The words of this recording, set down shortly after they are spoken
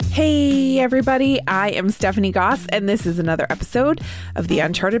Hey, everybody. I am Stephanie Goss, and this is another episode of the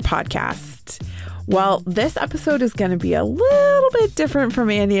Uncharted Podcast. Well, this episode is going to be a little bit different from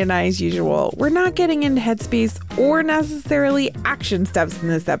Andy and I as usual. We're not getting into headspace or necessarily action steps in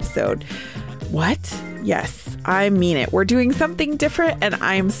this episode. What? Yes, I mean it. We're doing something different, and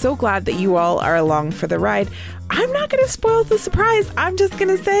I am so glad that you all are along for the ride. I'm not going to spoil the surprise. I'm just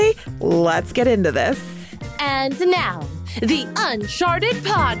going to say, let's get into this. And now, the Uncharted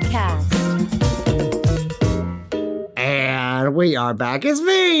Podcast. And we are back. It's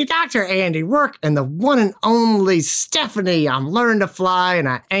me, Dr. Andy Roark, and the one and only Stephanie. I'm learning to fly, and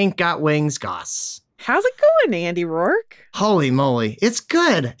I ain't got wings, Goss. How's it going, Andy Roark? Holy moly. It's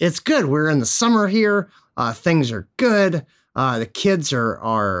good. It's good. We're in the summer here. Things are good. The kids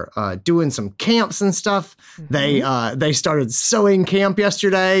are doing some camps and stuff. Mm-hmm. They started sewing camp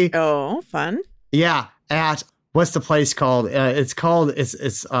yesterday. Oh, fun. Yeah. At what's the place called? It's called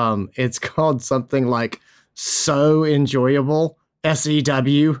something like So Enjoyable,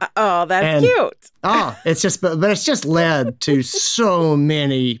 SEW. Oh, that's cute. It's just, but it's just led to so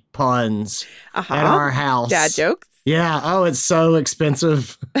many puns at our house. Dad jokes. Yeah. Oh, it's so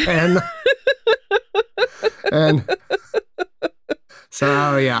expensive, and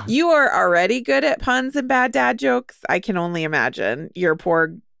so yeah. You are already good at puns and bad dad jokes. I can only imagine your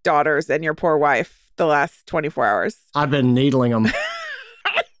poor daughters and your poor wife the last 24 hours. I've been needling them.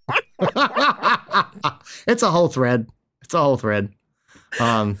 It's a whole thread.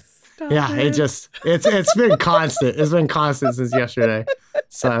 Yeah, it's been constant. It's been constant since yesterday.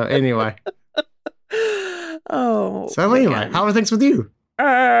 So anyway. So anyway, how are things with you?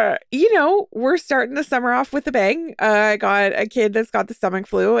 We're starting the summer off with a bang. I got a kid that's got the stomach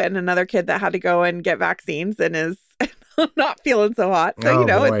flu and another kid that had to go and get vaccines and is not feeling so hot. So,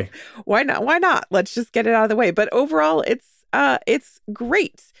 boy. Why not? Let's just get it out of the way. But overall, it's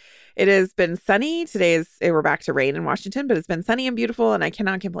great. It has been sunny. We're back to rain in Washington, but it's been sunny and beautiful and I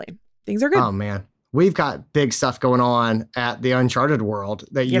cannot complain. Things are good. Oh man. We've got big stuff going on at the Uncharted world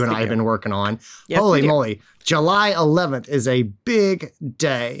that you and I have been working on. Yes, holy moly. July 11th is a big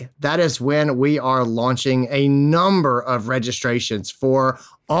day. That is when we are launching a number of registrations for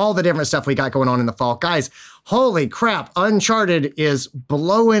all the different stuff we got going on in the fall. Guys, holy crap. Uncharted is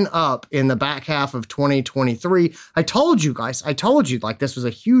blowing up in the back half of 2023. I told you guys, like this was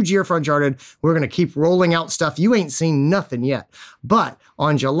a huge year for Uncharted. We're going to keep rolling out stuff. You ain't seen nothing yet. But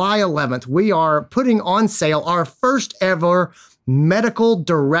on July 11th, we are putting on sale our first ever Medical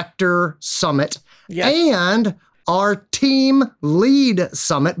Director Summit. Yes. And our Team Lead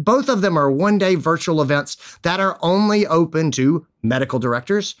Summit. Both of them are one-day virtual events that are only open to medical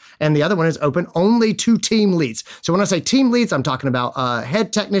directors, and the other one is open only to team leads. So when I say team leads, I'm talking about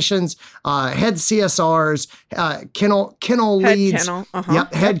head technicians, head CSRs, kennel leads,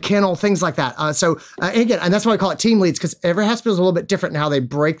 head kennel, things like that. Again, and that's why I call it team leads, because every hospital is a little bit different in how they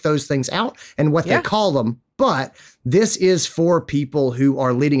break those things out and what they call them. But this is for people who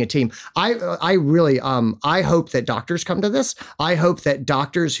are leading a team. I really hope that doctors come to this. I hope that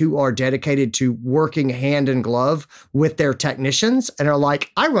doctors who are dedicated to working hand in glove with their technicians and are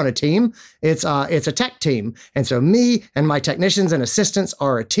like, I run a team. It's a tech team. And so me and my technicians and assistants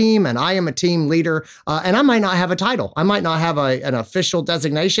are a team, and I am a team leader. And I might not have a title. I might not have an official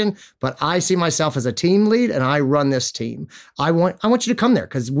designation, but I see myself as a team lead and I run this team. I want you to come there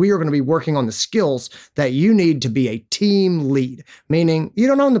because we are going to be working on the skills that you need to be a team lead, meaning you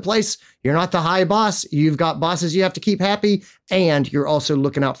don't own the place. You're not the high boss. You've got bosses you have to keep happy, and you're also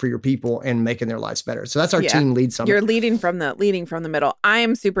looking out for your people and making their lives better. So that's our Team Lead Summit. You're leading from the middle. I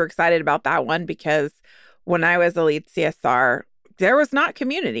am super excited about that one because when I was a lead CSR, there was not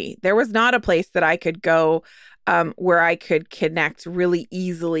community. There was not a place that I could go where I could connect really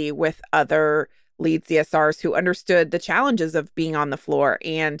easily with other lead CSRs who understood the challenges of being on the floor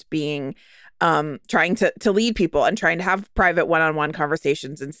and being trying to lead people and trying to have private one-on-one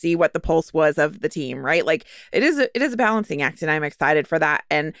conversations and see what the pulse was of the team, right? Like it is a balancing act, and I'm excited for that.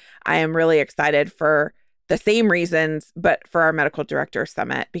 And I am really excited for the same reasons, but for our medical director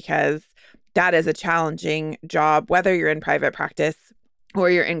summit, because that is a challenging job, whether you're in private practice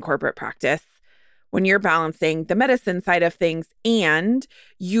or you're in corporate practice. When you're balancing the medicine side of things, and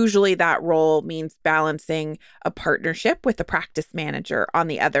usually that role means balancing a partnership with a practice manager on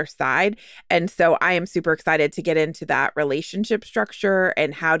the other side. And so I am super excited to get into that relationship structure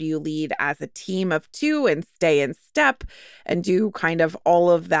and how do you lead as a team of two and stay in step and do kind of all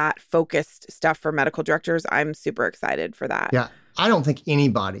of that focused stuff for medical directors. I'm super excited for that. Yeah. I don't think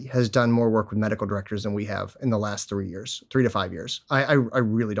anybody has done more work with medical directors than we have in the last 3 to 5 years. I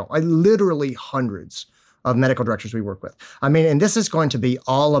really don't. Literally hundreds of medical directors we work with. I mean, and this is going to be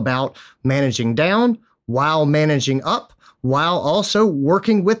all about managing down while managing up, while also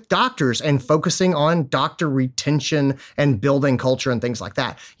working with doctors and focusing on doctor retention and building culture and things like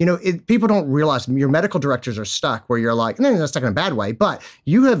that. You know, people don't realize your medical directors are stuck where you're like, no, they're stuck in a bad way, but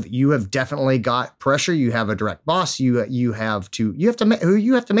you have definitely got pressure. You have a direct boss. You have to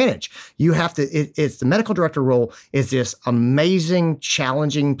manage. You have to. It's the medical director role is this amazing,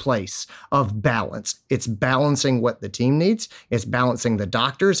 challenging place of balance. It's balancing what the team needs. It's balancing the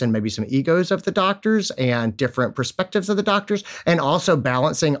doctors and maybe some egos of the doctors and different perspectives of the doctors, and also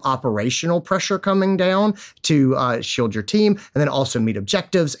balancing operational pressure coming down to shield your team and then also meet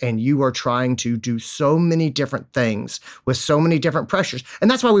objectives. And you are trying to do so many different things with so many different pressures. And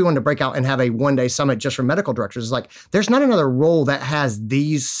that's why we wanted to break out and have a one-day summit just for medical directors. It's like, there's not another role that has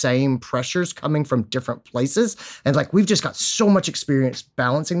these same pressures coming from different places. And like, we've just got so much experience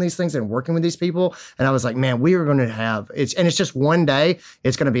balancing these things and working with these people. And I was like, man, we are going to have, it's just one day.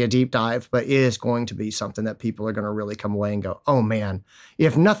 It's going to be a deep dive, but it is going to be something that people are going to really come away and go, oh man,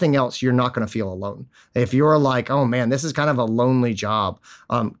 if nothing else, you're not going to feel alone. If you're like, oh man, this is kind of a lonely job,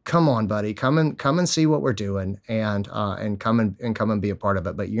 come on, buddy, come and see what we're doing and come and be a part of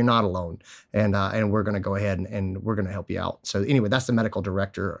it. But you're not alone, and we're going to go ahead and we're going to help you out. So anyway, that's the Medical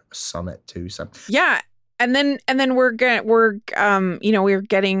Director Summit too. So yeah. And then we're getting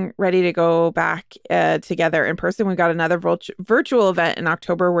ready to go back together in person. We got another virtual event in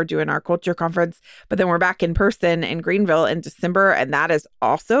October. We're doing our culture conference, but then we're back in person in Greenville in December, and that is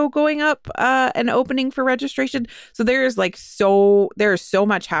also going up an opening for registration. So there's so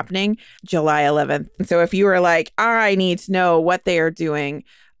much happening July 11th. And so if you are like, I need to know what they are doing,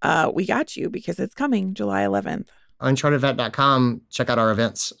 we got you, because it's coming July 11th. UnchartedVet.com. Check out our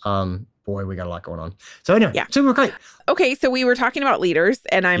events. Boy, we got a lot going on. So anyway, yeah. Super great. Okay, so we were talking about leaders,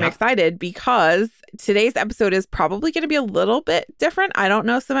 and I'm excited because today's episode is probably going to be a little bit different. I don't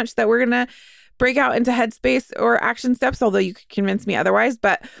know so much that we're going to break out into headspace or action steps, although you could convince me otherwise.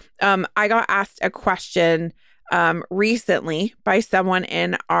 But I got asked a question recently by someone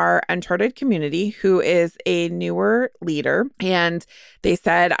in our Uncharted community who is a newer leader. And they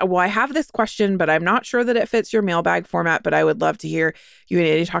said, well, I have this question, but I'm not sure that it fits your mailbag format, but I would love to hear you and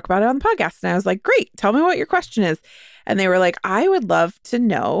Andy talk about it on the podcast. And I was like, great, tell me what your question is. And they were like, I would love to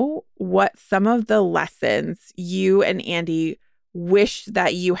know what some of the lessons you and Andy wish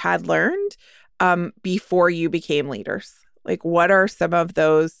that you had learned before you became leaders. Like, what are some of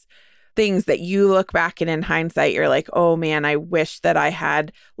those things that you look back and in hindsight, you're like, oh man, I wish that I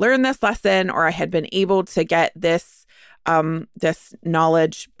had learned this lesson, or I had been able to get this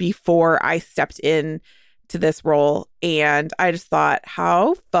knowledge before I stepped in to this role. And I just thought,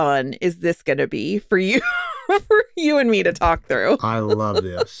 how fun is this going to be for you, for you and me to talk through? I love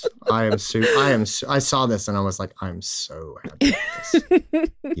this. I saw this and I was like, I'm so happy with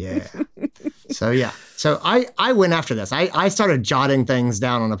this. Yeah. So I went after this. I started jotting things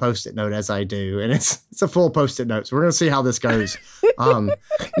down on a Post-it note, as I do, and it's a full Post-it note. So we're going to see how this goes. The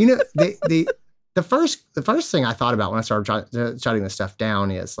first thing I thought about when I started jotting this stuff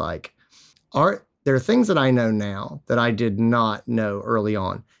down is like, there are things that I know now that I did not know early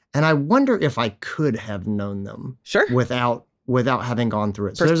on, and I wonder if I could have known them without having gone through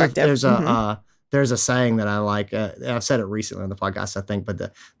it. So there's a saying that I like. I've said it recently on the podcast, I think, but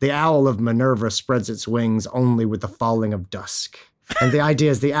the owl of Minerva spreads its wings only with the falling of dusk. And the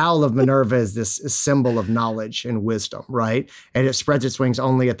idea is the owl of Minerva is this symbol of knowledge and wisdom, right? And it spreads its wings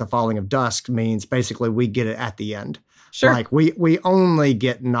only at the falling of dusk means basically we get it at the end. Sure. Like we only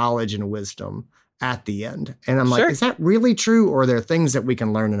get knowledge and wisdom at the end. And I'm like, is that really true? Or are there things that we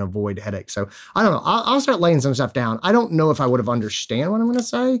can learn and avoid headaches? So I don't know. I'll start laying some stuff down. I don't know if I would have understand what I'm going to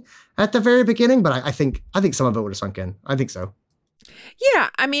say at the very beginning, but I think some of it would have sunk in. I think so. Yeah.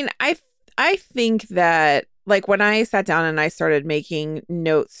 I mean, I think that like when I sat down and I started making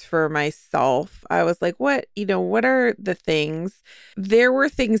notes for myself, I was like, what are the things? There were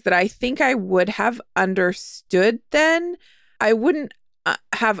things that I think I would have understood then. I wouldn't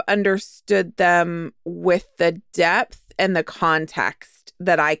have understood them with the depth and the context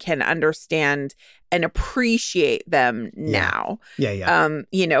that I can understand and appreciate them now. Yeah.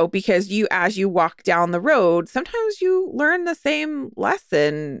 Because as you walk down the road, sometimes you learn the same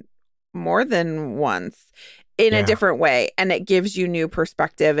lesson more than once in a different way. And it gives you new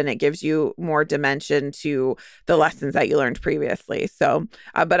perspective and it gives you more dimension to the lessons that you learned previously. So,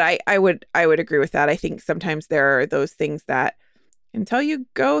 but I would agree with that. I think sometimes there are those things that until you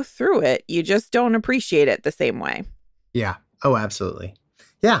go through it, you just don't appreciate it the same way. Yeah. Oh, absolutely.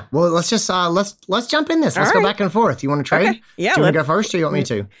 Yeah. Well, let's just let's jump in this. Let's go back and forth. You want to trade? Okay. Yeah. Do you want to go first, or you want me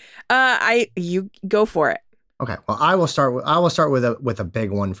to? You go for it. Okay. Well, I will start with a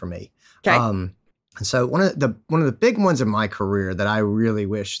big one for me. Okay. And so one of the big ones in my career that I really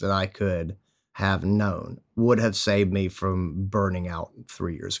wish that I could have known would have saved me from burning out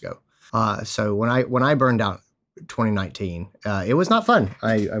 3 years ago. So when I burned out 2019, it was not fun.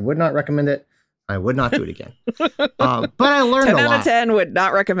 I would not recommend it. I would not do it again. But I learned a lot. 10 out of 10 would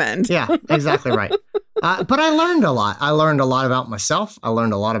not recommend. Yeah, exactly right. But I learned a lot. I learned a lot about myself. I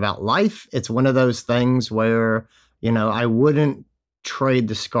learned a lot about life. It's one of those things where, I wouldn't trade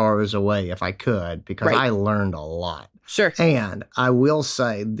the scars away if I could, because I learned a lot. Sure. And I will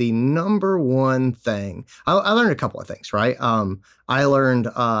say the number one thing, I learned a couple of things, right? I learned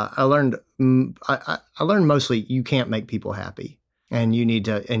mostly you can't make people happy. And you need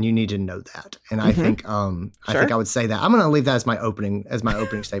to know that. And I think I think I would say that. I'm going to leave that as my opening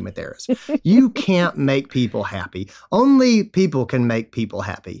statement there is. You can't make people happy. Only people can make people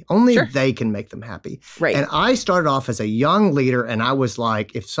happy. Only they can make them happy. Right. And I started off as a young leader, and I was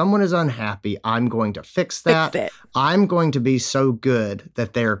like, if someone is unhappy, I'm going to fix that. Fix it. I'm going to be so good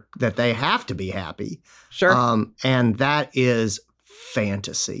that they have to be happy. Sure. And that is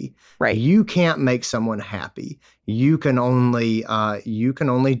fantasy. Right. You can't make someone happy. You can only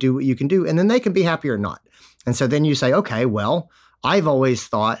do what you can do, and then they can be happy or not. And so then you say, okay, well, I've always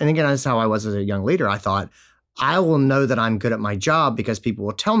thought, and again, that's how I was as a young leader. I thought, I will know that I'm good at my job because people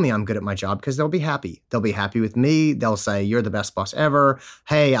will tell me I'm good at my job because they'll be happy. They'll be happy with me. They'll say, you're the best boss ever.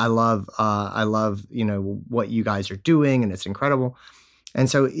 Hey, I love, what you guys are doing, and it's incredible. And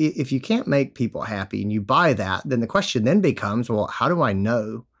so if you can't make people happy and you buy that, then the question then becomes, well, how do I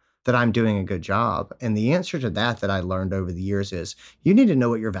know that I'm doing a good job? And the answer to that I learned over the years is you need to know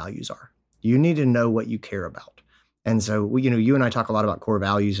what your values are. You need to know what you care about. And so, you and I talk a lot about core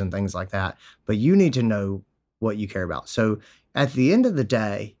values and things like that, but you need to know what you care about. So at the end of the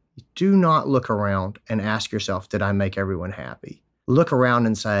day, do not look around and ask yourself, did I make everyone happy? Look around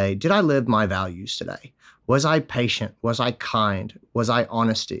and say, did I live my values today? Was I patient? Was I kind? Was I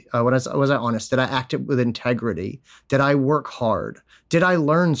honest? Was I honest? Did I act with integrity? Did I work hard? Did I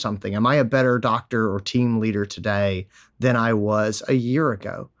learn something? Am I a better doctor or team leader today than I was a year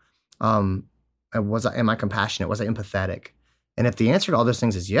ago? Am I compassionate? Was I empathetic? And if the answer to all those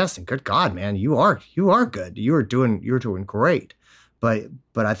things is yes, then good God, man, you are good. You're doing great. But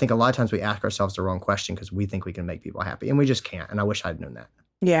I think a lot of times we ask ourselves the wrong question because we think we can make people happy, and we just can't. And I wish I'd known that.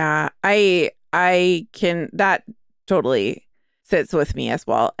 Yeah, I can, that totally sits with me as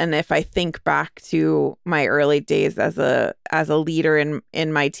well. And if I think back to my early days as a leader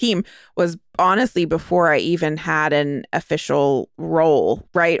in my team, was honestly before I even had an official role,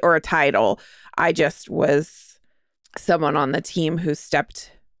 right, or a title. I just was someone on the team who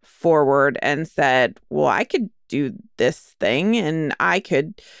stepped forward and said, well, I could do this thing, and I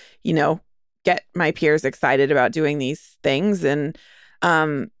could, get my peers excited about doing these things. And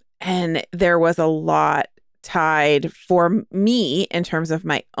there was a lot tied for me in terms of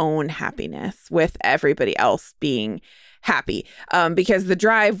my own happiness with everybody else being happy. Because the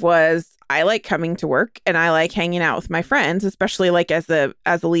drive was, I like coming to work and I like hanging out with my friends, especially like as a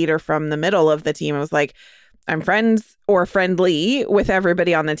leader from the middle of the team. I was like, I'm friends or friendly with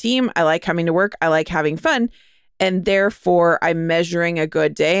everybody on the team. I like coming to work. I like having fun. And therefore, I'm measuring a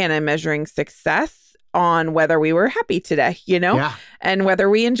good day and I'm measuring success on whether we were happy today, and whether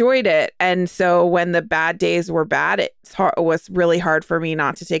we enjoyed it. And so when the bad days were bad, it was really hard for me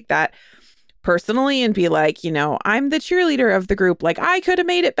not to take that personally and be like, I'm the cheerleader of the group. Like, I could have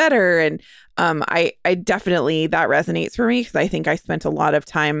made it better. And I definitely, that resonates for me because I think I spent a lot of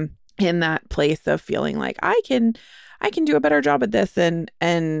time in that place of feeling like I can do a better job at this. And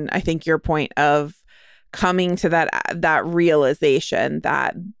I think your point of coming to that realization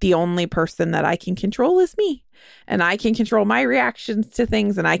that the only person that I can control is me, and I can control my reactions to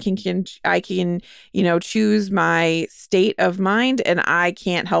things, and I can choose my state of mind, and I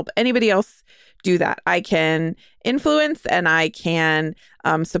can't help anybody else do that. I can influence and I can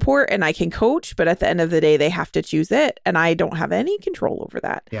support and I can coach, but at the end of the day, they have to choose it, and I don't have any control over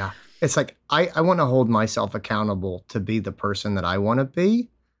that. Yeah. It's like, I want to hold myself accountable to be the person that I want to be.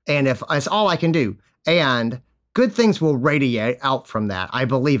 And if it's all I can do, and good things will radiate out from that. I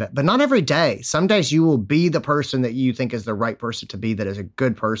believe it, but not every day. Some days you will be the person that you think is the right person to be, that is a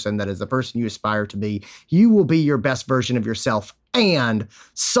good person, that is the person you aspire to be. You will be your best version of yourself, and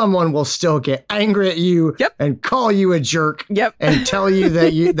someone will still get angry at you and call you a jerk and tell you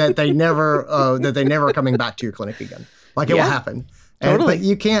that they never are coming back to your clinic again. Like, it will happen. Totally. But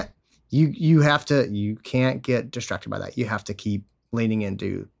you can't get distracted by that. You have to keep leaning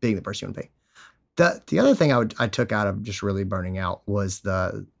into being the person you want to be. The other thing I took out of just really burning out was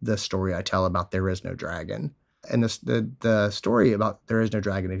the story I tell about There Is No Dragon. And the story about There Is No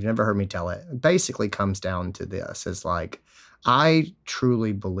Dragon, if you've never heard me tell it, basically comes down to this. It's like, I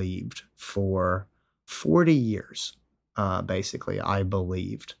truly believed for 40 years, basically, I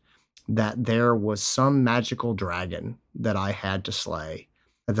believed that there was some magical dragon that I had to slay,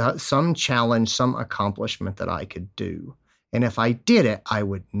 some challenge, some accomplishment that I could do. And if I did it, I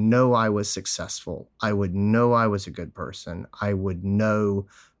would know I was successful. I would know I was a good person. I would know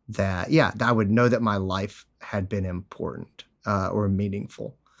that, I would know that my life had been important or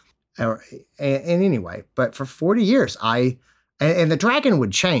meaningful. And anyway, but for 40 years, and the dragon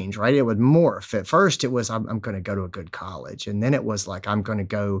would change, right? It would morph. At first, it was, I'm going to go to a good college. And then it was like, I'm going to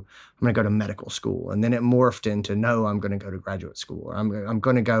go to medical school. And then it morphed into, no, I'm going to go to graduate school. Or I'm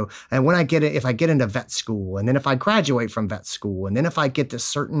going to go, and when I get it, if I get into vet school, and then if I graduate from vet school, and then if I get this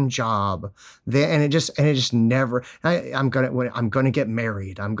certain job, then, and it just never, I'm going to get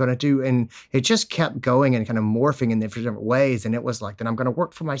married. I'm going to do, and it just kept going and kind of morphing in different ways. And it was like, then I'm going to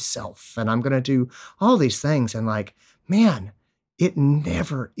work for myself, and I'm going to do all these things. And like, man, it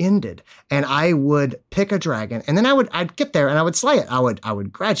never ended. And I would pick a dragon, and then I'd get there and I would slay it. I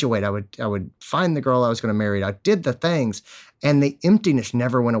would graduate. I would find the girl I was going to marry. I did the things, and the emptiness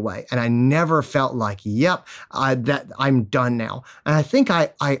never went away. And I never felt like, that I'm done now. And I think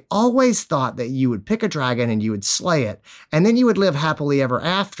I always thought that you would pick a dragon and you would slay it, and then you would live happily ever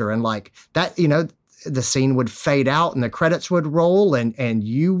after. And like that, the scene would fade out and the credits would roll, and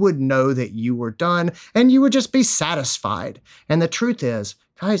you would know that you were done, and you would just be satisfied. And the truth is,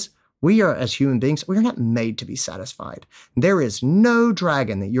 guys, we are, as human beings, we are not made to be satisfied. There is no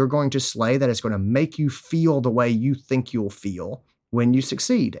dragon that you're going to slay that is going to make you feel the way you think you'll feel when you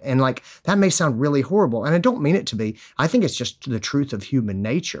succeed. And like, that may sound really horrible, and I don't mean it to be. I think it's just the truth of human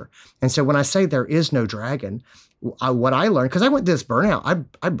nature. And so when I say there is no dragon, what I learned, because I went through this burnout,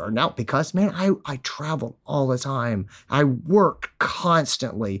 I burned out because, man, I traveled all the time. I worked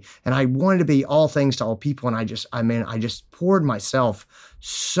constantly, and I wanted to be all things to all people. And I just poured myself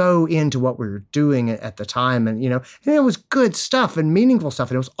so into what we were doing at the time. And, and it was good stuff and meaningful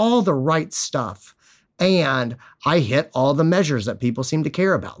stuff. And it was all the right stuff. And I hit all the measures that people seem to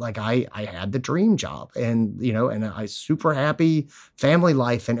care about. Like I had the dream job, and, and I super happy family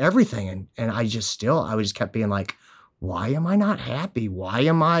life and everything. And I just kept being like, why am I not happy? Why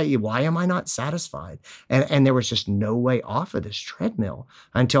am I not satisfied? And there was just no way off of this treadmill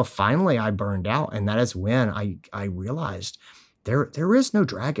until finally I burned out. And that is when I realized there is no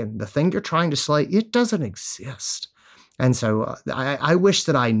dragon. The thing you're trying to slay, it doesn't exist. And so I wish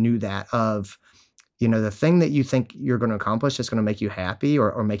that I knew that of, the thing that you think you're going to accomplish is going to make you happy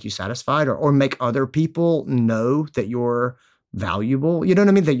or make you satisfied or make other people know that you're valuable. You know what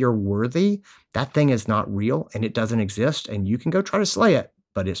I mean? That you're worthy. That thing is not real, and it doesn't exist, and you can go try to slay it,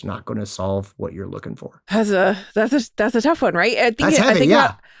 but it's not going to solve what you're looking for. That's a tough one, right?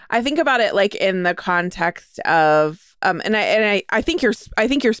 I think about it like in the context of and I think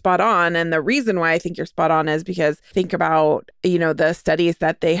you're spot on. And the reason why I think you're spot on is because think about, the studies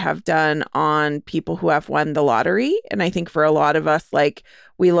that they have done on people who have won the lottery. And I think for a lot of us, like,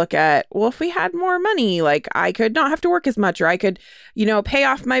 we look at, well, if we had more money, like I could not have to work as much, or I could, pay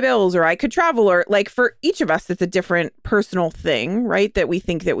off my bills, or I could travel, or like for each of us, it's a different personal thing, right? That we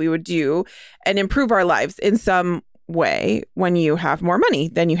think that we would do and improve our lives in some way when you have more money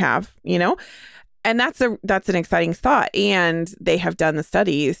than you have, And that's an exciting thought. And they have done the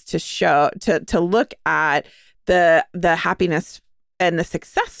studies to show, to look at the happiness and the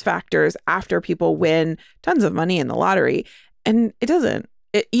success factors after people win tons of money in the lottery. And it doesn't.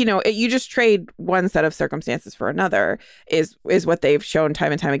 You just trade one set of circumstances for another is what they've shown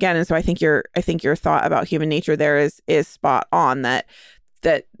time and time again. And so I think your thought about human nature there is spot on, that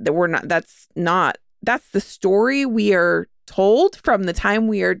we're not, that's the story we are told from the time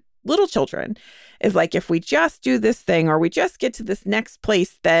we are little children, is like, if we just do this thing, or we just get to this next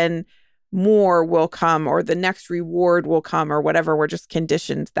place, then more will come, or the next reward will come, or whatever. We're just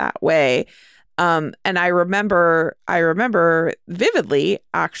conditioned that way. And I remember vividly,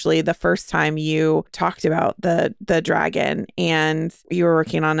 actually, the first time you talked about the dragon, and you were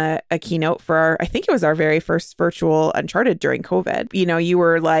working on a keynote for I think it was our very first virtual Uncharted during COVID. You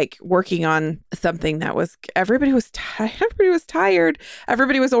were like working on something that was, everybody was tired.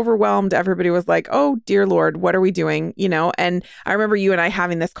 Everybody was overwhelmed. Everybody was like, oh, dear Lord, what are we doing? And I remember you and I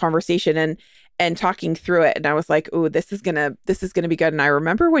having this conversation and talking through it. And I was like, oh, this is gonna be good. And I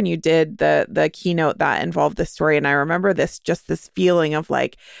remember when you did the keynote that involved this story, and I remember this feeling of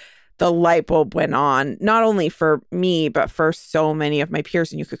like, the light bulb went on, not only for me, but for so many of my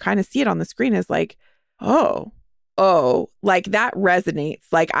peers. And you could kind of see it on the screen as like, oh, like that resonates.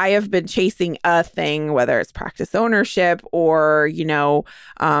 Like I have been chasing a thing, whether it's practice ownership or,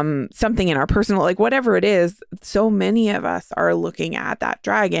 something in our personal, like whatever it is. So many of us are looking at that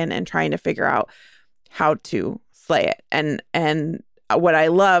dragon and trying to figure out how to slay it. And what I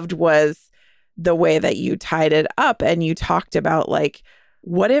loved was the way that you tied it up and you talked about like,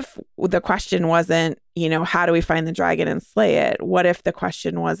 what if the question wasn't, how do we find the dragon and slay it? What if the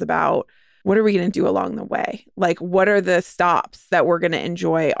question was about, what are we going to do along the way? Like, what are the stops that we're going to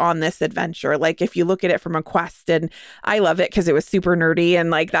enjoy on this adventure? Like, if you look at it from a quest, and I love it because it was super nerdy, and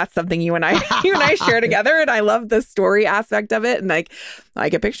like that's something you and I share together, and I love the story aspect of it, and like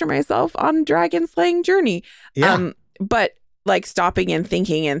I can picture myself on dragon slaying journey. Yeah. But like stopping and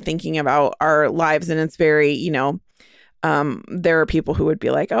thinking about our lives, and it's very, there are people who would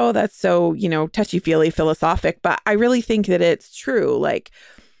be like, oh, that's so, touchy-feely philosophic, but I really think that it's true. Like,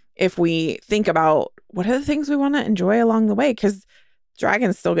 if we think about what are the things we want to enjoy along the way, because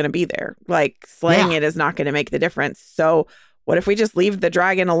dragon's still going to be there. Like slaying it is not going to make the difference. So what if we just leave the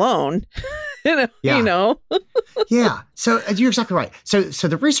dragon alone? Yeah. So you're exactly right. So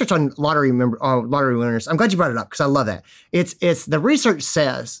the research on lottery winners, I'm glad you brought it up because I love that. It's the research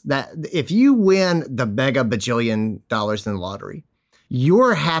says that if you win the mega bajillion dollars in the lottery,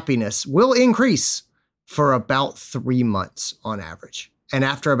 your happiness will increase for about 3 months on average. And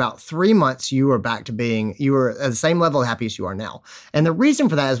after about 3 months, you were back to you were at the same level of happy as you are now. And the reason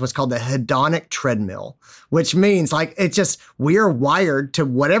for that is what's called the hedonic treadmill, which means like we are wired to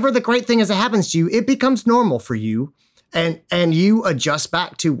whatever the great thing is that happens to you, it becomes normal for you. And you adjust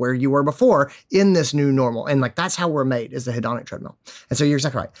back to where you were before in this new normal. And like, that's how we're made, is the hedonic treadmill. And so you're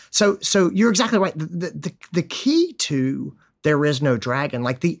exactly right. So you're exactly right. The key to there is no dragon,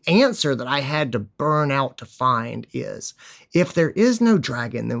 like the answer that I had to burn out to find is, if there is no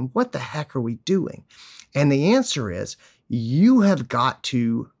dragon, then what the heck are we doing? And the answer is, you have got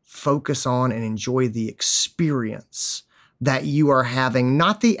to focus on and enjoy the experience that you are having,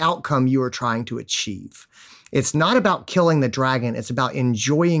 not the outcome you are trying to achieve. It's not about killing the dragon. It's about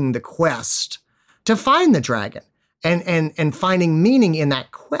enjoying the quest to find the dragon. And finding meaning in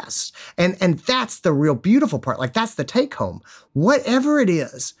that quest. And that's the real beautiful part. Like, that's the take home. Whatever it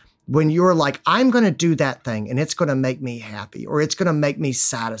is, when you're like, I'm going to do that thing and it's going to make me happy or it's going to make me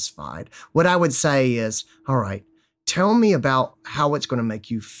satisfied, what I would say is, all right, tell me about how it's going to make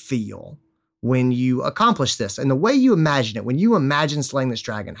you feel when you accomplish this. And the way you imagine it, when you imagine slaying this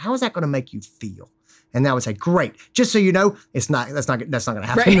dragon, how is that going to make you feel? And I would say, great. Just so you know, that's not going to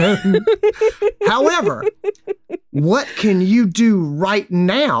happen. Right. However, what can you do right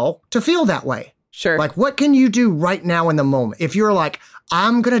now to feel that way? Sure. Like, what can you do right now in the moment? If you're like,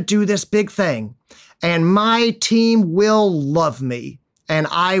 I'm going to do this big thing and my team will love me and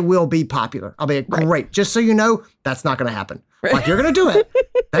I will be popular. I'll be like, great. Right. Just so you know, that's not going to happen. Right. Like, you're going to do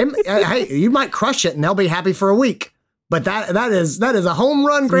it. Hey, you might crush it and they'll be happy for a week. But that is a home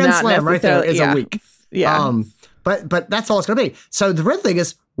run grand slam right there is a week. Yeah. But that's all it's going to be. So the real thing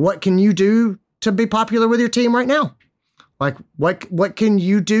is, what can you do to be popular with your team right now? Like, what can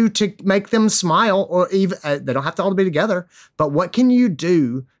you do to make them smile, or even they don't have to all be together, but what can you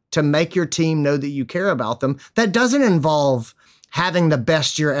do to make your team know that you care about them? That doesn't involve having the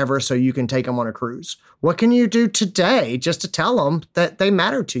best year ever so you can take them on a cruise. What can you do today just to tell them that they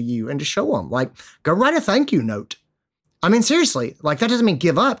matter to you and to show them? Like, go write a thank you note. I mean, seriously, like, that doesn't mean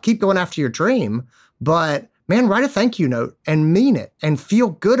give up. Keep going after your dream. But man, write a thank you note and mean it and feel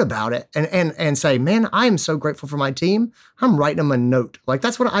good about it and say, man, I am so grateful for my team. I'm writing them a note. Like,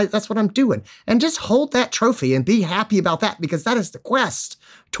 that's what I'm doing. And just hold that trophy and be happy about that, because that is the quest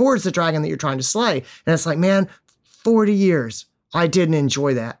towards the dragon that you're trying to slay. And it's like, man, 40 years, I didn't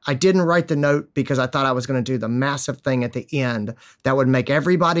enjoy that. I didn't write the note because I thought I was going to do the massive thing at the end that would make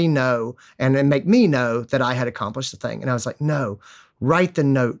everybody know and then make me know that I had accomplished the thing. And I was like, no, write the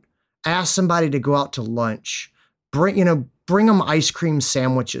note. Ask somebody to go out to lunch, bring them ice cream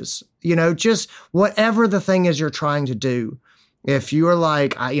sandwiches, just whatever the thing is you're trying to do. If you are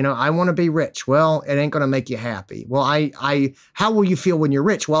like, I want to be rich, well, it ain't going to make you happy. Well, how will you feel when you're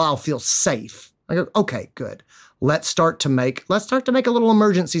rich? Well, I'll feel safe. I go, okay, good. Let's start to make a little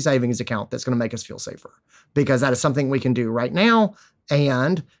emergency savings account that's going to make us feel safer, because that is something we can do right now.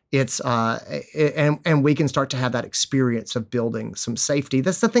 And it's and we can start to have that experience of building some safety.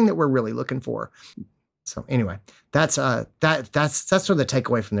 That's the thing that we're really looking for. So anyway, that's sort of the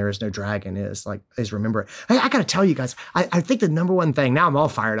takeaway from There Is No Dragon is remember it. Hey, I got to tell you guys, I think the number one thing, now I'm all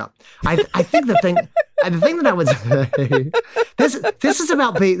fired up. I think the thing the thing that I would say, this is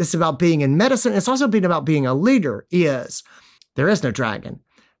about being in medicine. It's also about being a leader. There is no dragon.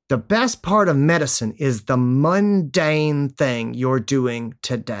 The best part of medicine is the mundane thing you're doing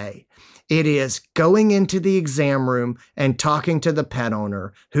today. It is going into the exam room and talking to the pet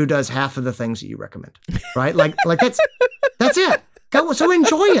owner who does half of the things that you recommend, right? Like that's it. So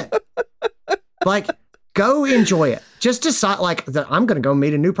enjoy it. Like, go enjoy it. Just decide, I'm going to go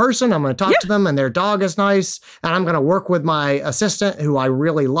meet a new person. I'm going to talk to them, and their dog is nice. And I'm going to work with my assistant, who I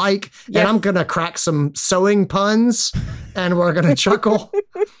really like. Yes. And I'm going to crack some sewing puns, and we're going to chuckle.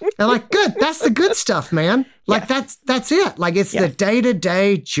 And good. That's the good stuff, man. That's it. It's the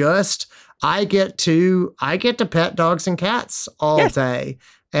day-to-day. Just I get to pet dogs and cats all day,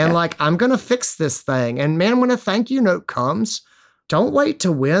 and I'm going to fix this thing. And man, when a thank you note comes, don't wait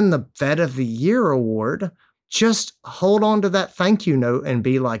to win the Vet of the Year award. Just hold on to that thank you note and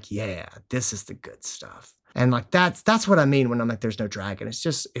be like, yeah, this is the good stuff. And that's what I mean when I'm like, there's no dragon.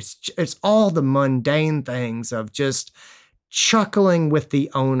 It's all the mundane things of just chuckling with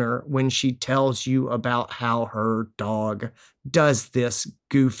the owner when she tells you about how her dog does this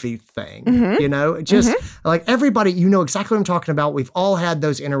goofy thing. Everybody, exactly what I'm talking about. We've all had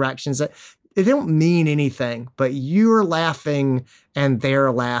those interactions that they don't mean anything, but you're laughing and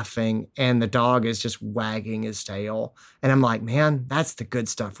they're laughing and the dog is just wagging his tail. And I'm like, man, that's the good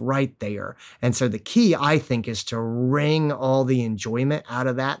stuff right there. And so the key, I think, is to wring all the enjoyment out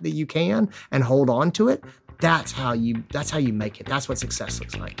of that you can and hold on to it. That's how you make it. That's what success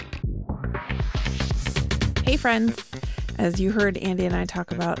looks like. Hey, friends. As you heard Andy and I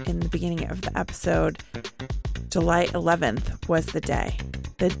talk about in the beginning of the episode, July 11th was the day.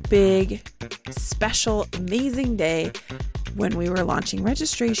 The big, special, amazing day when we were launching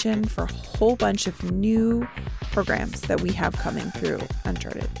registration for a whole bunch of new programs that we have coming through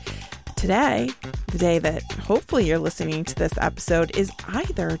Uncharted. Today, the day that hopefully you're listening to this episode, is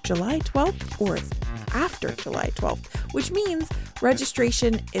either July 12th or it's after July 12th, which means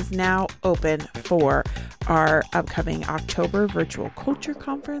registration is now open for our upcoming October Virtual Culture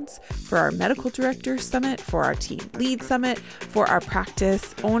Conference, for our Medical Directors Summit, for our Team Lead Summit, for our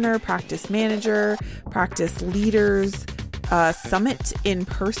Practice Owner, Practice Manager, Practice Leaders Summit in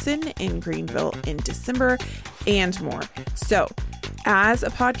person in Greenville in December, and more. So, as a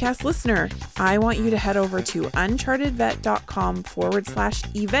podcast listener, I want you to head over to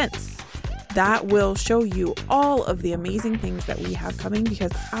unchartedvet.com/events. That will show you all of the amazing things that we have coming,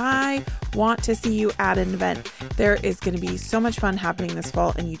 because I want to see you at an event. There is going to be so much fun happening this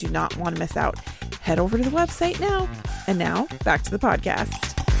fall, and you do not want to miss out. Head over to the website now. And now, back to the podcast.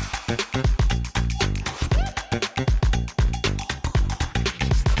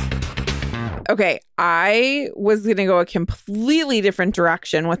 Okay, I was going to go a completely different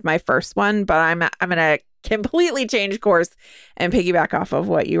direction with my first one, but I'm going to completely change course and piggyback off of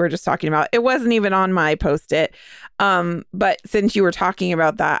what you were just talking about. It wasn't even on my Post-it. But since you were talking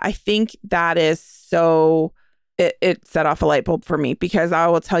about that, I think that is so, it set off a light bulb for me, because I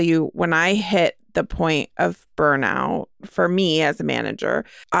will tell you, when I hit the point of burnout for me as a manager,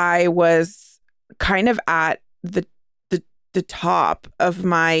 I was kind of at the top of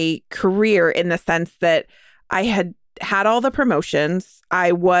my career, in the sense that I had all the promotions.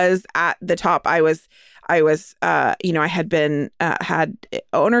 I was at the top. I had been, had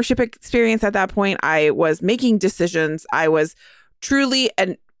ownership experience at that point. I was making decisions. I was truly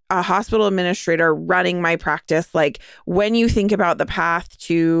a hospital administrator running my practice. When you think about the path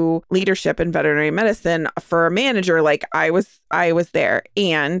to leadership in veterinary medicine for a manager, I was there,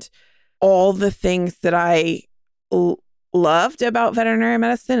 and all the things that I loved about veterinary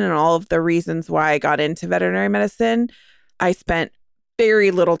medicine and all of the reasons why I got into veterinary medicine, I spent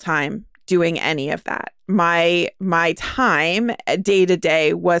very little time doing any of that. My time day to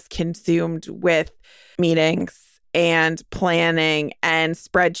day was consumed with meetings and planning and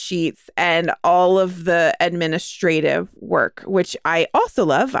spreadsheets and all of the administrative work, which I also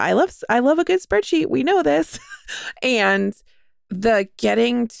love. I love a good spreadsheet. We know this. And the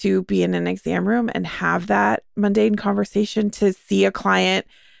getting to be in an exam room and have that mundane conversation, to see a client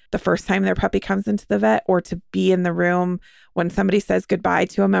the first time their puppy comes into the vet, or to be in the room when somebody says goodbye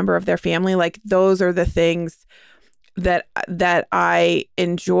to a member of their family, those are the things that I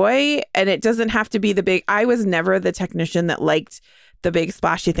enjoy. And it doesn't have to be the big, I was never the technician that liked the big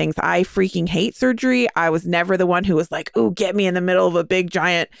splashy things. I freaking hate surgery. I was never the one who was like, "Oh, get me in the middle of a big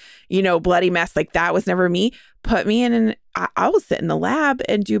giant, bloody mess." That was never me. Put me in I will sit in the lab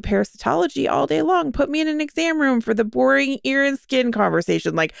and do parasitology all day long. Put me in an exam room for the boring ear and skin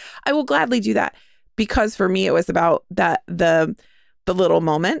conversation. I will gladly do that, because for me, it was about the little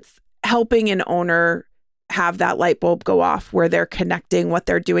moments, helping an owner have that light bulb go off where they're connecting what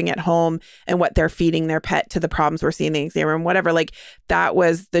they're doing at home and what they're feeding their pet to the problems we're seeing in the exam room, whatever. Like that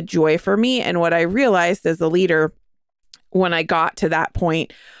was the joy for me. And what I realized as a leader when I got to that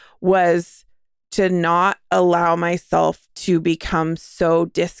point was to not allow myself to become so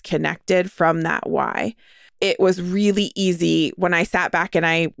disconnected from that why. It was really easy when I sat back and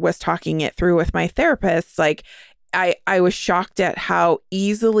I was talking it through with my therapist. Like I was shocked at how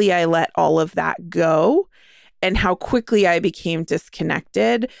easily I let all of that go and how quickly I became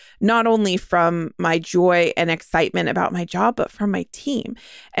disconnected, not only from my joy and excitement about my job, but from my team.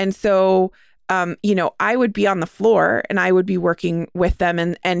 And so, I would be on the floor and I would be working with them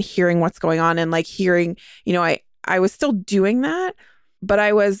and hearing what's going on and like hearing, I was still doing that, but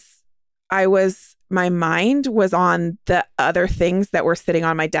my mind was on the other things that were sitting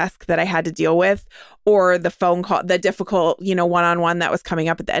on my desk that I had to deal with, or the phone call, the difficult, one-on-one that was coming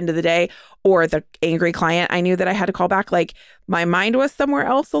up at the end of the day, or the angry client I knew that I had to call back. Like my mind was somewhere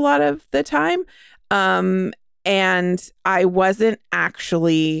else a lot of the time. And I wasn't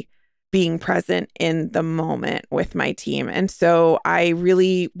actually being present in the moment with my team. And so I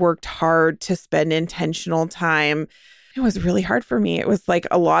really worked hard to spend intentional time. It was really hard for me. It was like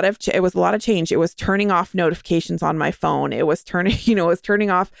a lot of change. It was turning off notifications on my phone. It was turning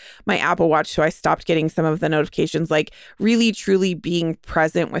off my Apple Watch. So I stopped getting some of the notifications, like really, truly being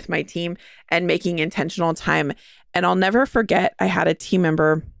present with my team and making intentional time. And I'll never forget, I had a team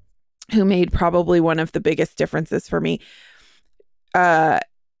member who made probably one of the biggest differences for me.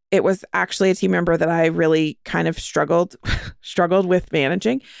 It was actually a team member that I really kind of struggled with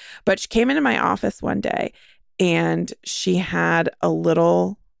managing, but she came into my office one day and she had a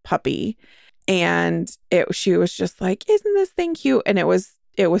little puppy and she was just like, isn't this thing cute? And it was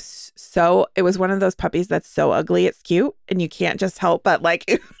one of those puppies that's so ugly, it's cute. And you can't just help but like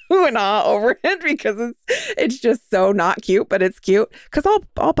ooh and ah over it because it's just so not cute, but it's cute because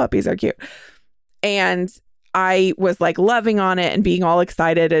all puppies are cute. And I was like loving on it and being all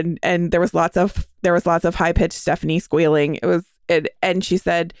excited. And there was lots of high pitched Stephanie squealing. And she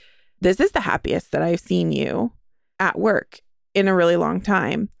said, this is the happiest that I've seen you at work in a really long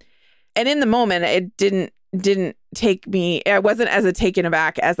time. And in the moment, it didn't take me, I wasn't as taken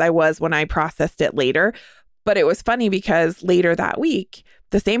aback as I was when I processed it later. But it was funny because later that week,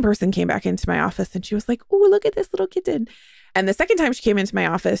 the same person came back into my office and she was like, oh, look at this little kitten. And the second time she came into my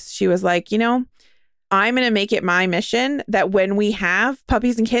office, she was like, I'm going to make it my mission that when we have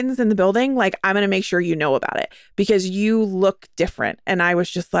puppies and kittens in the building, like I'm going to make sure you know about it because you look different. And I was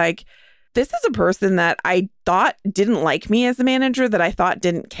just like, this is a person that I thought didn't like me as a manager, that I thought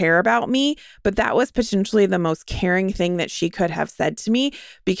didn't care about me. But that was potentially the most caring thing that she could have said to me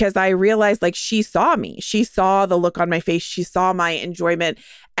because I realized like she saw me. She saw the look on my face. She saw my enjoyment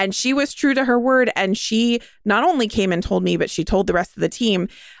and she was true to her word. And she not only came and told me, but she told the rest of the team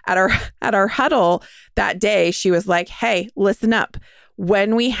at our huddle that day. She was like, hey, listen up.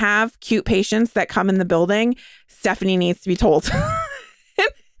 When we have cute patients that come in the building, Stephanie needs to be told.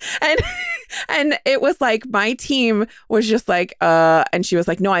 And it was like my team was just like, and she was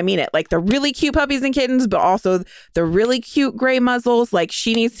like, no, I mean it. Like the really cute puppies and kittens, but also the really cute gray muzzles. Like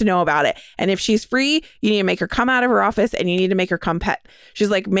she needs to know about it. And if she's free, you need to make her come out of her office and you need to make her come pet.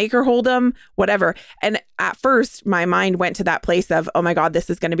 She's like, make her hold them, whatever. And at first my mind went to that place of, oh my God, this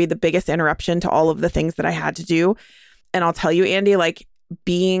is going to be the biggest interruption to all of the things that I had to do. And I'll tell you, Andy, like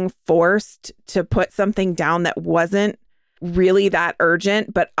being forced to put something down that wasn't really that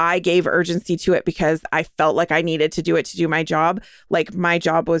urgent, but I gave urgency to it because I felt like I needed to do it to do my job. Like my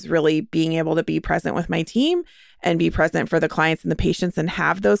job was really being able to be present with my team and be present for the clients and the patients and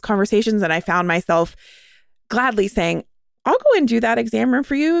have those conversations. And I found myself gladly saying, I'll go and do that exam room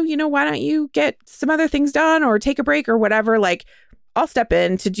for you. Why don't you get some other things done or take a break or whatever? Like I'll step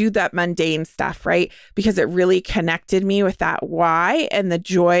in to do that mundane stuff, right? Because it really connected me with that why and the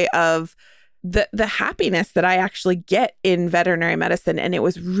joy of the happiness that I actually get in veterinary medicine. And it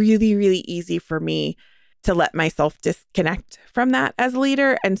was really, really easy for me to let myself disconnect from that as a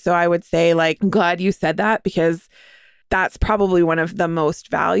leader. And so I would say, like, I'm glad you said that because that's probably one of the most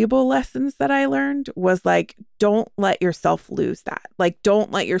valuable lessons that I learned was like, don't let yourself lose that. Like,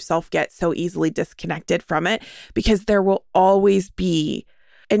 don't let yourself get so easily disconnected from it because there will always be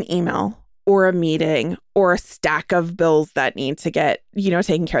an email or a meeting or a stack of bills that need to get,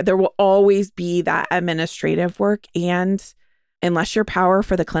 taken care of. There will always be that administrative work. And unless your power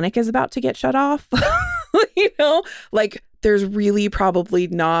for the clinic is about to get shut off, like there's really probably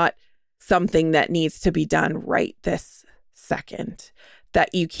not something that needs to be done right this second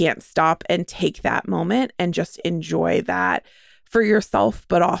that you can't stop and take that moment and just enjoy that for yourself,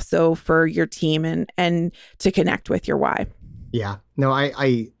 but also for your team and to connect with your why. Yeah, no,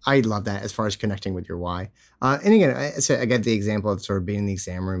 I love that as far as connecting with your why. And again, I gave the example of sort of being in the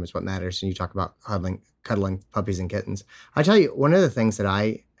exam room is what matters. And you talk about cuddling puppies and kittens. I tell you, one of the things that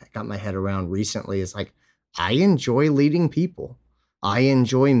I got my head around recently is like, I enjoy leading people. I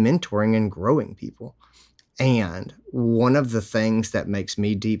enjoy mentoring and growing people. And one of the things that makes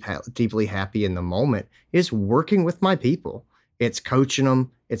me deeply happy in the moment is working with my people. It's coaching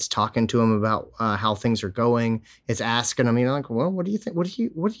them. It's talking to them about how things are going. It's asking them, like, well, what do you think? What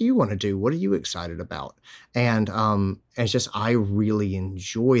do you want to do? What are you excited about? And it's just, I really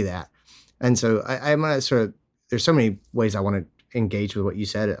enjoy that. And so I'm going to sort of, there's so many ways I want to engage with what you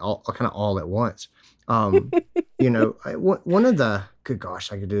said, kind of all at once. One of the, good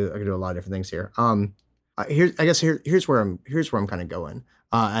gosh, I could do a lot of different things here. Here's where I'm kind of going.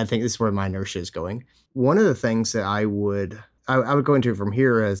 I think this is where my inertia is going. One of the things that I would go into from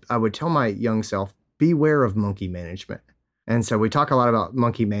here is I would tell my young self, beware of monkey management. And so we talk a lot about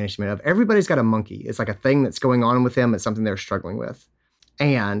monkey management of everybody's got a monkey. It's like a thing that's going on with them. It's something they're struggling with.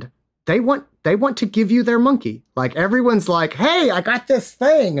 And they want to give you their monkey. Like everyone's like, hey, I got this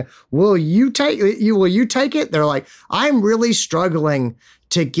thing. Will you take it? They're like, I'm really struggling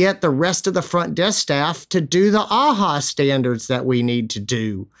to get the rest of the front desk staff to do the AHA standards that we need to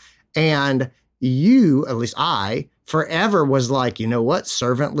do. And you, at least I, forever was like, you know what?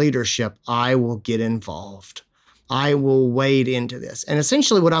 Servant leadership, I will get involved. I will wade into this. And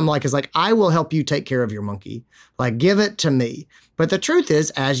essentially what I'm like is like, I will help you take care of your monkey. Like, give it to me. But the truth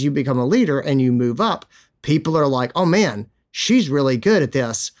is, as you become a leader and you move up, people are like, oh man, she's really good at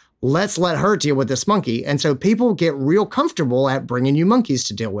this. Let's let her deal with this monkey. And so people get real comfortable at bringing you monkeys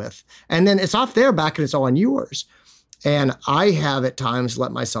to deal with. And then it's off their back and it's all on yours. And I have at times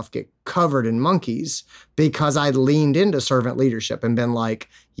let myself get covered in monkeys because I leaned into servant leadership and been like,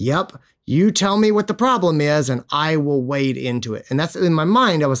 yep, you tell me what the problem is and I will wade into it. And that's in my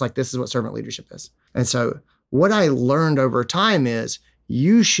mind. I was like, this is what servant leadership is. And so what I learned over time is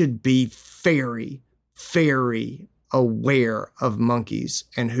you should be very, very aware of monkeys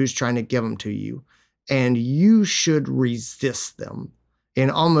and who's trying to give them to you. And you should resist them in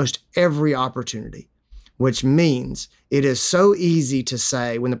almost every opportunity, which means it is so easy to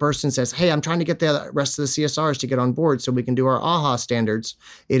say when the person says, hey, I'm trying to get the rest of the CSRs to get on board so we can do our AHA standards.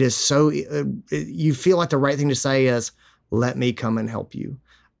 It is so, you feel like the right thing to say is, let me come and help you.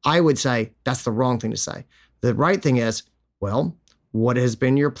 I would say that's the wrong thing to say. The right thing is, well, what has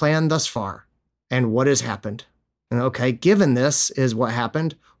been your plan thus far? And what has happened? And okay, given this is what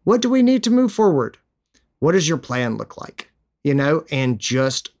happened, what do we need to move forward? What does your plan look like? And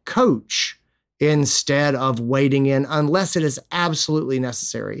just coach instead of wading in unless it is absolutely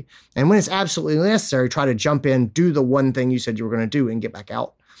necessary. And when it's absolutely necessary, try to jump in, do the one thing you said you were going to do and get back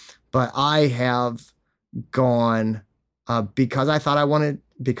out. But I have gone because I thought I wanted,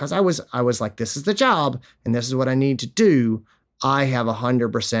 because I was like, this is the job and this is what I need to do. I have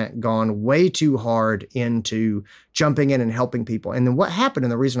 100% gone way too hard into jumping in and helping people. And then what happened,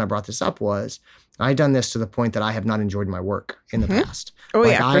 and the reason I brought this up was I done this to the point that I have not enjoyed my work in the past. Oh,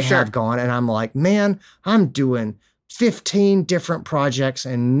 like yeah, I have gone and I'm like, man, I'm doing 15 different projects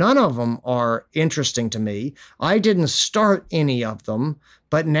and none of them are interesting to me. I didn't start any of them,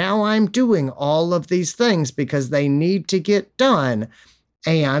 but now I'm doing all of these things because they need to get done.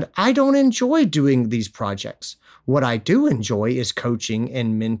 And I don't enjoy doing these projects. What I do enjoy is coaching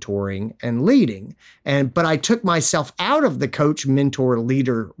and mentoring and leading. But I took myself out of the coach, mentor,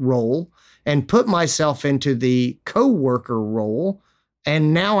 leader role and put myself into the co-worker role.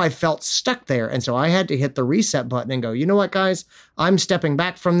 And now I felt stuck there. And so I had to hit the reset button and go, you know what, guys, I'm stepping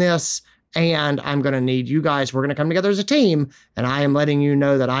back from this and I'm going to need you guys. We're going to come together as a team. And I am letting you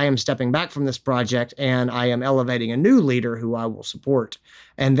know that I am stepping back from this project and I am elevating a new leader who I will support.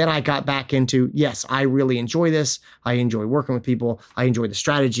 And then I got back into, yes, I really enjoy this. I enjoy working with people. I enjoy the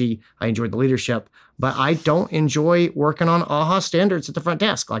strategy. I enjoy the leadership, but I don't enjoy working on AHA standards at the front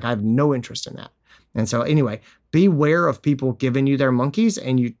desk. Like I have no interest in that. And so anyway, beware of people giving you their monkeys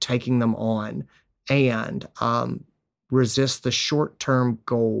and you taking them on, and resist the short-term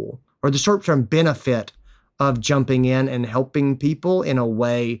goal or the short-term benefit of jumping in and helping people in a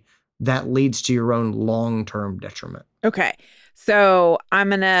way that leads to your own long-term detriment. Okay. So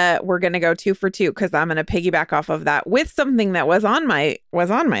we're going to go 2 for 2 because I'm going to piggyback off of that with something that was on my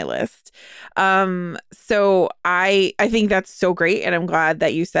list. So I think that's so great. And I'm glad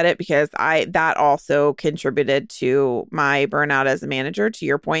that you said it because that also contributed to my burnout as a manager. To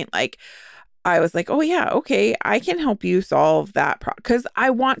your point, like I was like, oh yeah, okay, I can help you solve that because I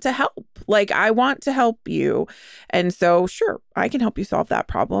want to help. Like, I want to help you. And so, sure, I can help you solve that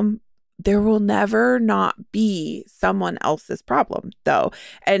problem. There will never not be someone else's problem, though.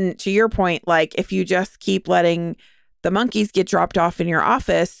 And to your point, like, if you just keep letting the monkeys get dropped off in your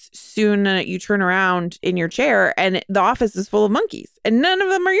office, soon you turn around in your chair and the office is full of monkeys and none of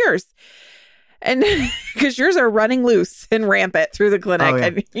them are yours. And because yours are running loose and rampant through the clinic, Oh, yeah.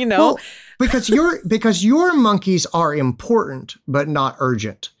 and, you know, Well, because your monkeys are important, but not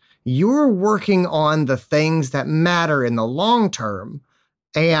urgent. You're working on the things that matter in the long term.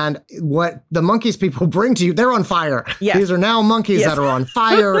 And what the monkeys people bring to you, they're on fire. Yes. These are now monkeys that are on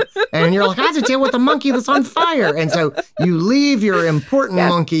fire. And you're like, I have to deal with the monkey that's on fire. And so you leave your important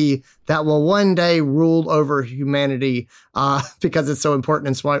monkey that will one day rule over humanity because it's so important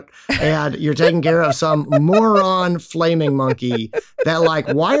and smart. And you're taking care of some moron flaming monkey that like,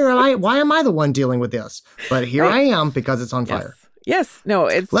 why am I the one dealing with this? But here I am because it's on fire. Yes. No,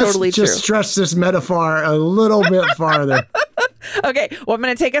 it's Let's totally true. just stretch this metaphor a little bit farther. Okay, well, I'm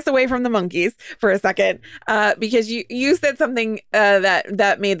going to take us away from the monkeys for a second because you said something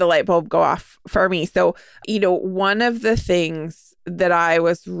that made the light bulb go off for me. So, one of the things that I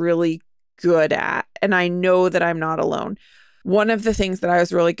was really good at, and I know that I'm not alone, one of the things that I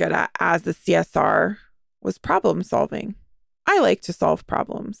was really good at as a CSR was problem solving. I like to solve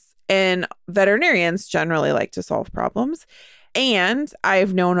problems, and veterinarians generally like to solve problems. And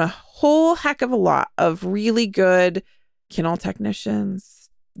I've known a whole heck of a lot of really good kennel technicians,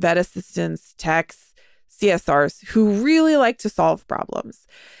 vet assistants, techs, CSRs who really like to solve problems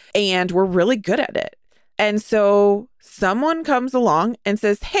and we're really good at it. And so someone comes along and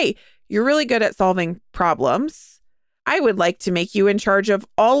says, hey, you're really good at solving problems. I would like to make you in charge of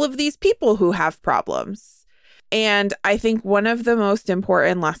all of these people who have problems. And I think one of the most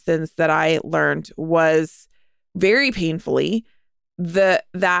important lessons that I learned was very painfully that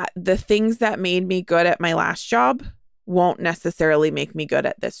the things that made me good at my last job won't necessarily make me good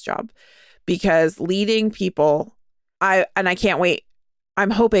at this job, because leading people, I can't wait.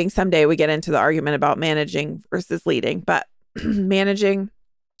 I'm hoping someday we get into the argument about managing versus leading, but managing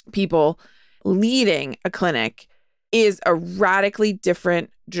people, leading a clinic is a radically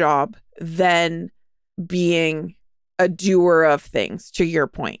different job than being a doer of things, to your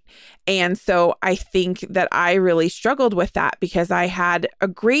point. And so I think that I really struggled with that because I had a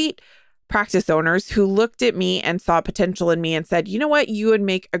great practice owners who looked at me and saw potential in me and said, you know what, you would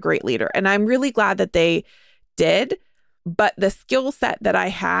make a great leader. And I'm really glad that they did. But the skill set that I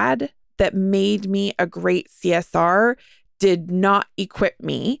had that made me a great CSR did not equip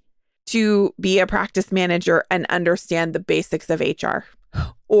me to be a practice manager and understand the basics of HR,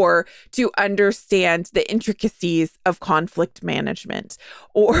 or to understand the intricacies of conflict management,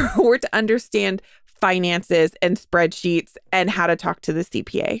 or to understand finances and spreadsheets and how to talk to the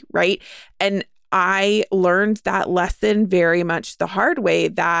CPA, right? And I learned that lesson very much the hard way,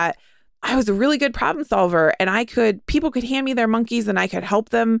 that I was a really good problem solver and people could hand me their monkeys and I could help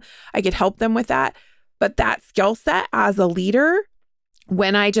them. I could help them with that. But that skill set as a leader,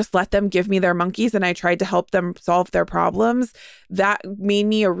 when I just let them give me their monkeys and I tried to help them solve their problems, that made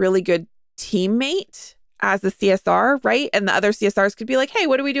me a really good teammate as a CSR, right? And the other CSRs could be like, hey,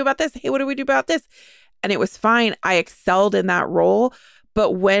 what do we do about this? Hey, what do we do about this? And it was fine. I excelled in that role.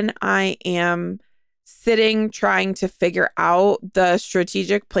 But when I am sitting trying to figure out the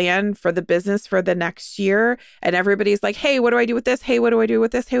strategic plan for the business for the next year, and everybody's like, hey, what do I do with this? Hey, what do I do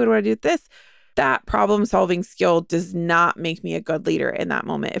with this? Hey, what do I do with this? That problem solving skill does not make me a good leader in that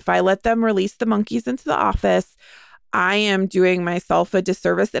moment. If I let them release the monkeys into the office, I am doing myself a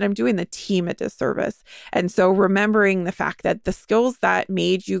disservice and I'm doing the team a disservice. And so remembering the fact that the skills that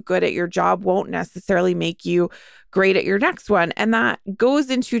made you good at your job won't necessarily make you great at your next one. And that goes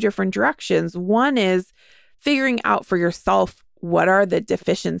in two different directions. One is figuring out for yourself what are the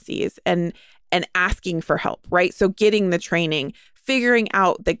deficiencies and asking for help, right? So getting the training, figuring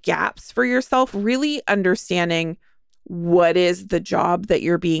out the gaps for yourself, really understanding what is the job that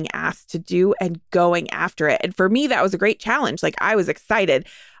you're being asked to do and going after it. And for me, that was a great challenge. Like, I was excited.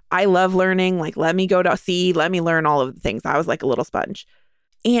 I love learning. Like, let me go to sea, let me learn all of the things. I was like a little sponge.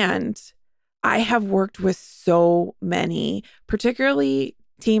 And I have worked with so many, particularly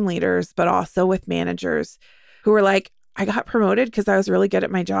team leaders, but also with managers who were like, I got promoted because I was really good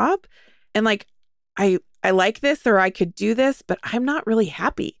at my job. And like, I like this, or I could do this, but I'm not really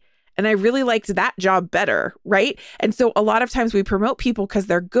happy. And I really liked that job better, right? And so a lot of times we promote people because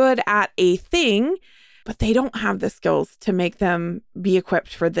they're good at a thing, but they don't have the skills to make them be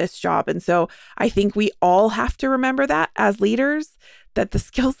equipped for this job. And so I think we all have to remember that as leaders, that the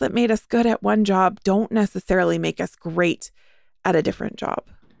skills that made us good at one job don't necessarily make us great at a different job.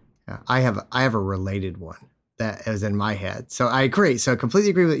 Yeah, I have a related one that is in my head. So I agree. So I completely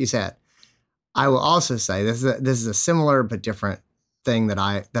agree with what you said. I will also say this is a similar but different thing that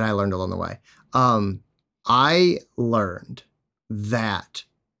I learned along the way. I learned that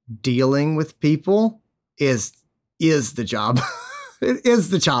dealing with people is the job. It is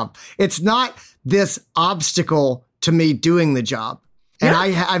the job. It's not this obstacle to me doing the job. And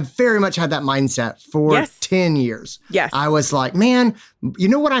I very much had that mindset for 10 years. Yes. I was like, man, you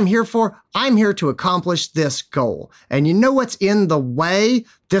know what I'm here for? I'm here to accomplish this goal. And you know what's in the way?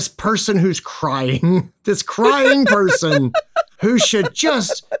 This person who's crying, this crying person who should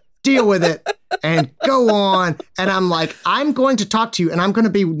just deal with it and go on. And I'm like, I'm going to talk to you and I'm going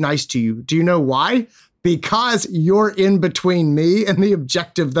to be nice to you. Do you know why? Because you're in between me and the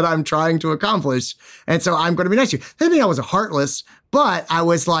objective that I'm trying to accomplish. And so I'm going to be nice to you. Doesn't mean I was heartless, but I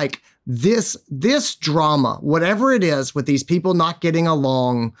was like, this drama, whatever it is with these people not getting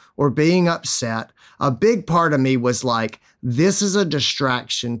along or being upset, a big part of me was like, this is a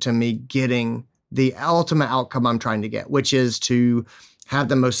distraction to me getting the ultimate outcome I'm trying to get, which is to have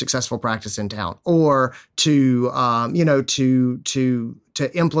the most successful practice in town, or to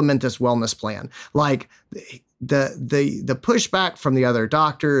implement this wellness plan. Like the pushback from the other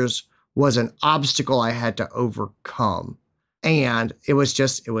doctors was an obstacle I had to overcome. And it was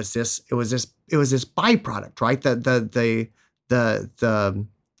this byproduct, right?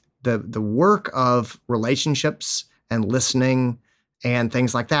 The work of relationships and listening and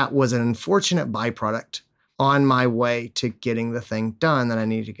things like that was an unfortunate byproduct on my way to getting the thing done that I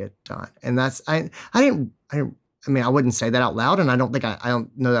needed to get done. And that's, I wouldn't say that out loud. And I don't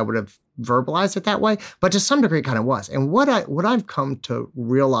know that I would have verbalized it that way, but to some degree it kind of was. And what I've come to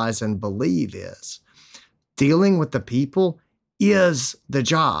realize and believe is dealing with the people is the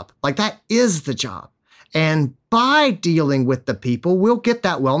job. Like that is the job. And by dealing with the people, we'll get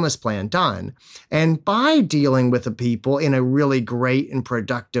that wellness plan done. And by dealing with the people in a really great and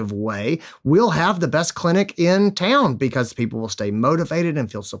productive way, we'll have the best clinic in town because people will stay motivated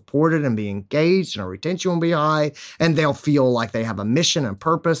and feel supported and be engaged, and our retention will be high, and they'll feel like they have a mission and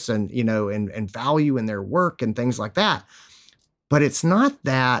purpose and, and value in their work and things like that. But it's not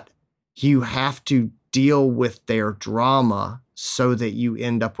that you have to deal with their drama so that you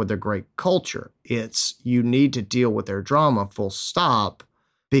end up with a great culture. It's you need to deal with their drama, full stop,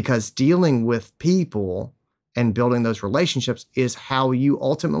 because dealing with people and building those relationships is how you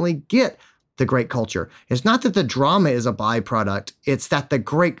ultimately get the great culture. It's not that the drama is a byproduct. It's that the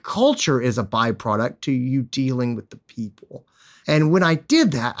great culture is a byproduct to you dealing with the people. And when I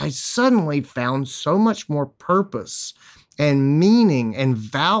did that, I suddenly found so much more purpose and meaning and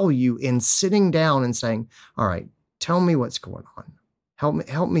value in sitting down and saying, all right, tell me what's going on.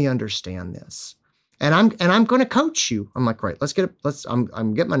 Help me understand this. And I'm going to coach you. I'm like, great,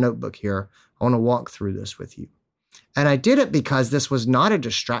 I'm getting my notebook here. I want to walk through this with you. And I did it because this was not a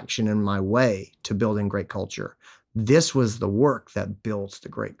distraction in my way to building great culture. This was the work that builds the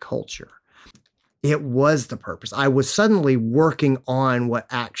great culture. It was the purpose. I was suddenly working on what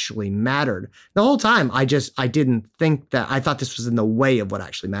actually mattered. The whole time, I didn't think that. I thought this was in the way of what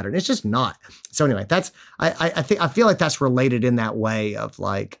actually mattered. It's just not. So anyway, I feel like that's related in that way of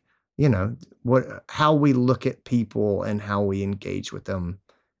like, how we look at people and how we engage with them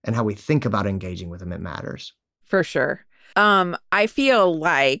and how we think about engaging with them. It matters. For sure. I feel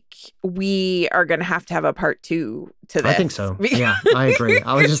like we are going to have a part 2 to this. I think so. Yeah, I agree.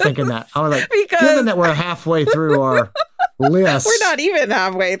 I was just thinking that. I was like, given that we're halfway through our list. We're not even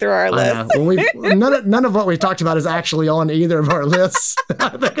halfway through our list. None of what we've talked about is actually on either of our lists.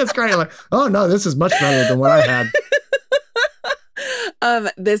 I think it's great. Like, oh no, this is much better than what I had.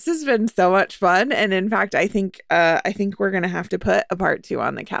 This has been so much fun. And in fact, I think we're going to have to put a part 2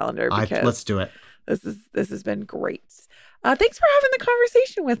 on the calendar because let's do it. This has been great. Thanks for having the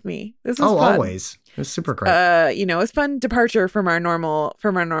conversation with me. This was fun. Always. It was super great. It's fun departure from our normal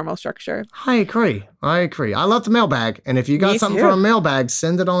structure. I agree. I love the mailbag. And if you got something for a mailbag,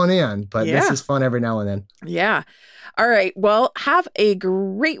 send it on in. But this is fun every now and then. Yeah. All right. Well, have a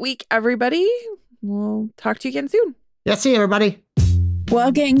great week, everybody. We'll talk to you again soon. Yeah. See you, everybody. Well,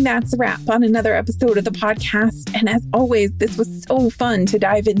 gang, that's a wrap on another episode of the podcast. And as always, this was so fun to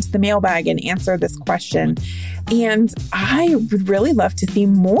dive into the mailbag and answer this question. And I would really love to see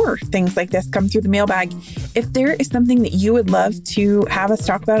more things like this come through the mailbag. If there is something that you would love to have us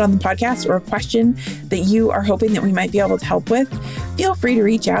talk about on the podcast or a question that you are hoping that we might be able to help with, feel free to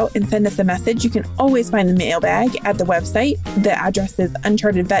reach out and send us a message. You can always find the mailbag at the website. The address is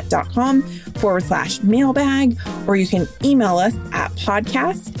unchartedvet.com/mailbag, or you can email us at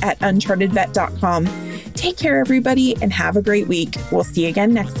podcast@unchartedvet.com. Take care, everybody, and have a great week. We'll see you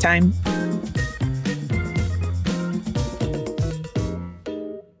again next time.